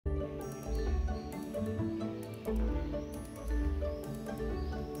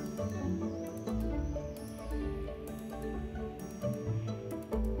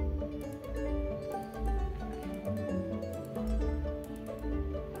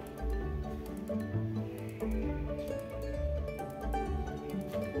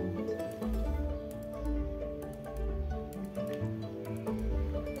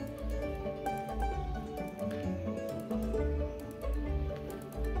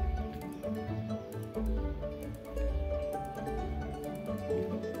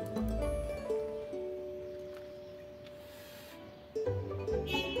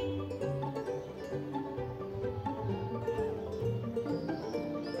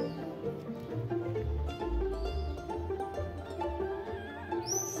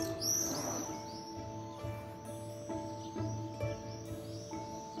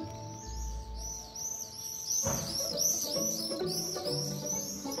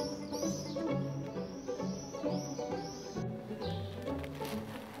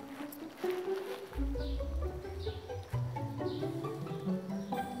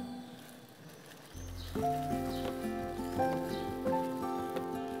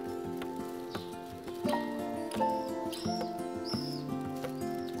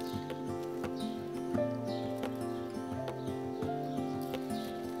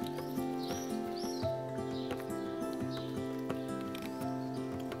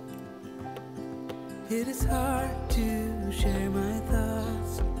It is hard to share my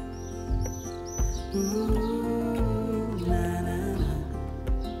thoughts. Ooh, na na na.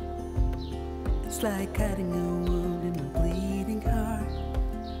 It's like cutting a wound in a bleeding heart.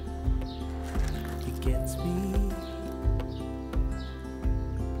 It gets me,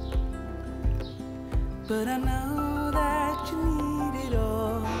 but I know that you need it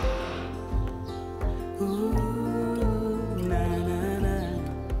all. Ooh, na na na.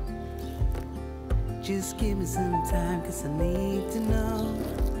 Just give me some time, 'cause I need to know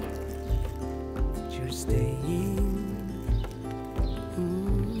that you're staying.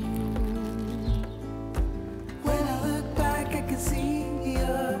 When I look back, I can see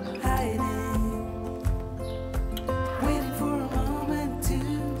you're hiding, waiting for a moment to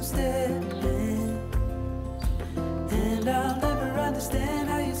step in. And I'll never understand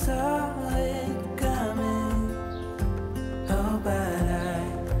how you saw it coming. Oh, but I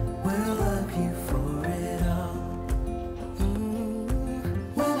will love you for it all.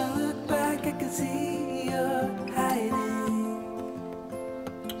 When I look back, I can see you're hiding,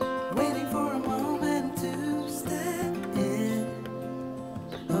 waiting for a moment to step in.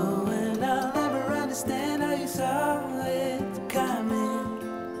 Oh, and I'll never understand how you saw